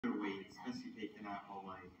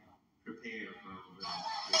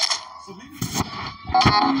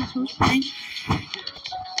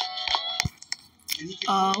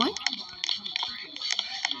Wait.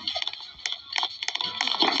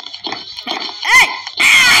 Hey!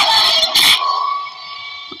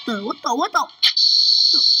 What the?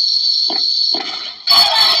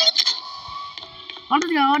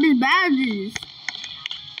 All these badges.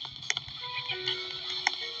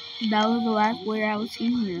 That was the last word I was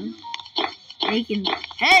seeing here. Bacon.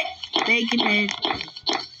 Hey! Bacon head.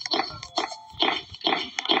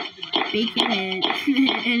 Bacon head.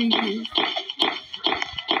 Anything.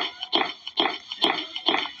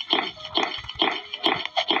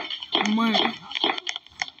 Money.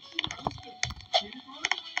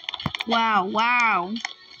 Wow.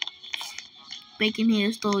 Bacon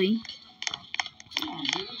head story.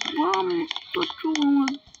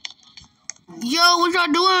 Yo, what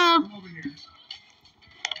y'all doing?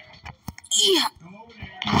 Yeah.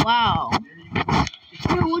 Wow.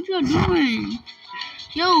 Yo, what y'all doing?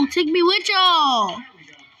 Yo, take me with y'all.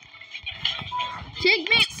 Take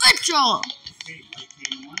me with y'all.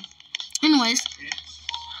 Anyways,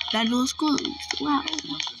 that door's closed. Wow.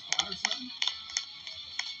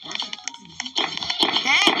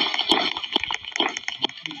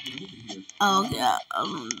 Oh yeah.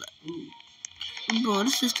 Bro,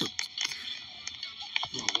 this is too.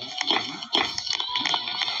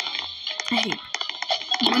 I hate.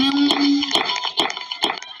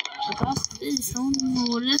 I got this. I don't know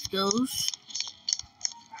where this goes.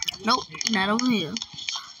 Nope, not over here.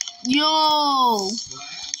 Yo!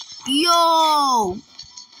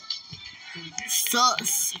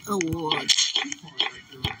 Sus award.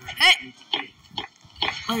 Hey!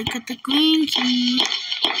 I got the green key.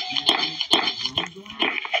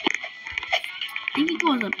 I think it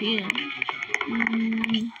goes up here.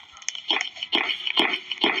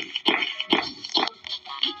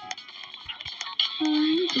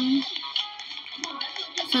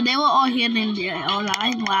 So they were all here and they're all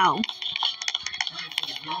lying. Wow.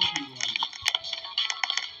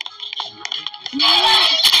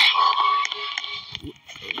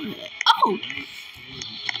 Oh!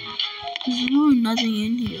 There's really nothing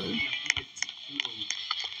in here.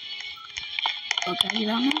 Okay, get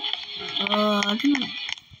on there.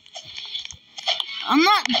 I'm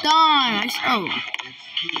not done.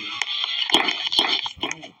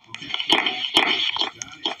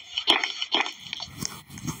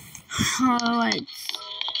 Alright.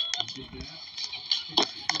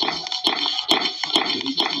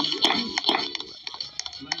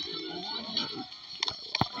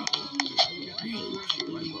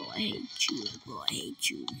 I hate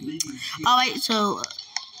you. Alright, so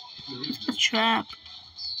it's a trap.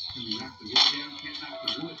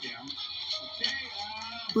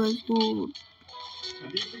 Was gold.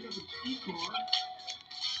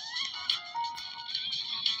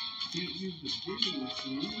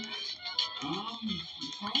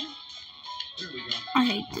 I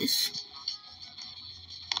hate this.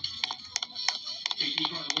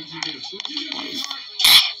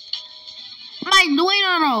 Mike,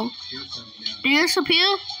 no. There's a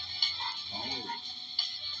pill.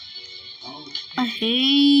 I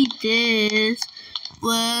hate this.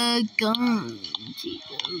 We're going to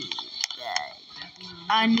go back.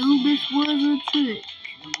 I knew this was a trick.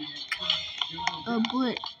 A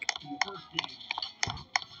brick.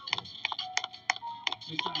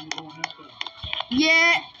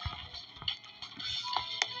 Yeah.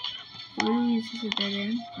 What is this at that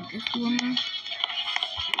end? I guess we want to.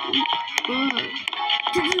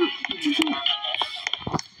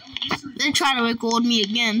 They try to record me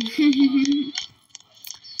again.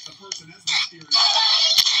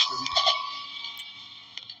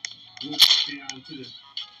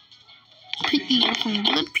 Picking up some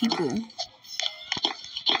good people.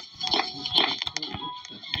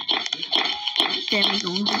 Then we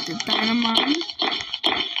gonna get the dynamite.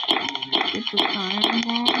 Get the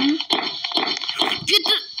dynamite. Get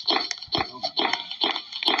the.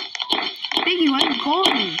 Piggy, why you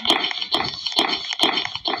calling?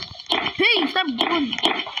 Piggy, stop going.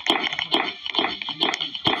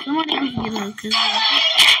 Somebody else get her, cause.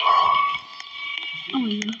 Oh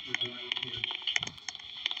yeah.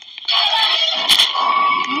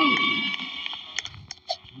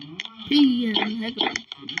 Piggy, heck of.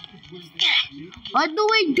 What do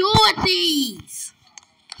we do with these?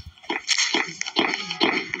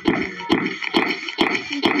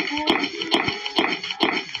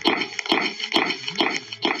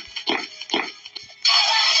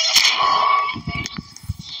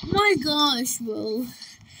 My gosh, bro.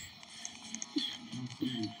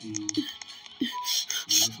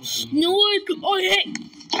 No,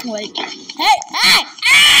 Wait. Hey! Hey!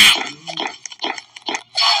 Ah!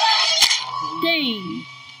 Dang.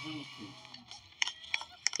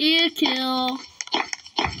 Ear kill.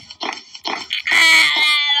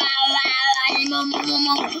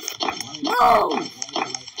 No!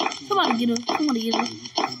 Somebody get her. Somebody get her.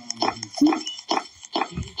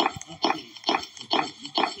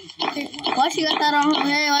 Hey, why she got that on her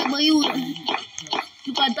head? Like, but you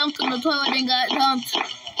got dumped in the toilet and got dumped.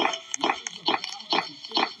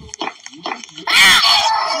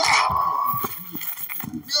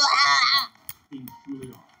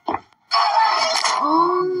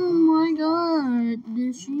 Oh my god.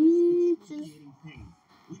 Did she just...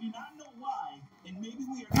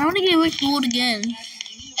 I want to get ritualed again.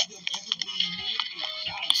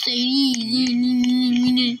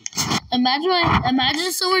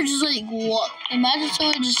 Imagine someone just like what? Imagine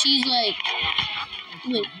someone just sees like,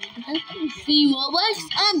 wait, free Robux?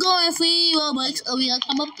 I'm going free Robux. Oh yeah,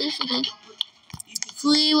 come up this again.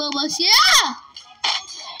 Free Robux, yeah!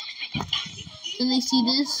 Then they see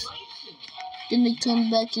this. Then they turn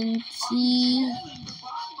back and see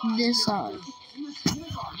this side.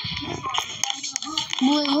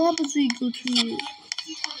 Boy, what happens when you go to it?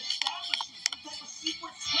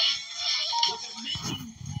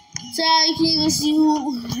 So you can even see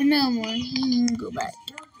who. No more. Go back.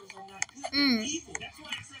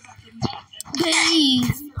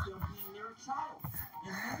 Please.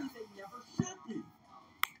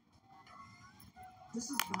 This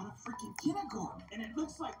is not a freaking kindergarten, and it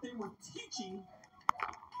looks like they were teaching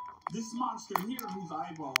this monster here whose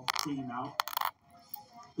eyeball came out.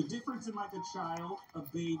 The difference in like a child, a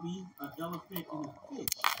baby, an elephant, and a fish.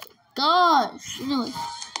 Gosh, anyway.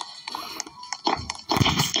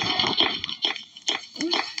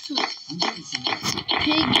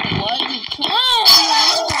 Pig, why you come?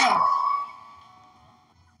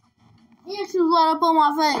 Yeah, she was right up on my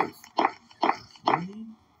face.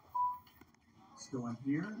 Let's go in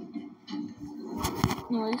here.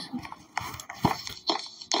 Anyways.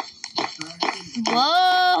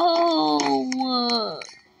 Whoa!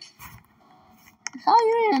 How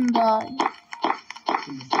you didn't die?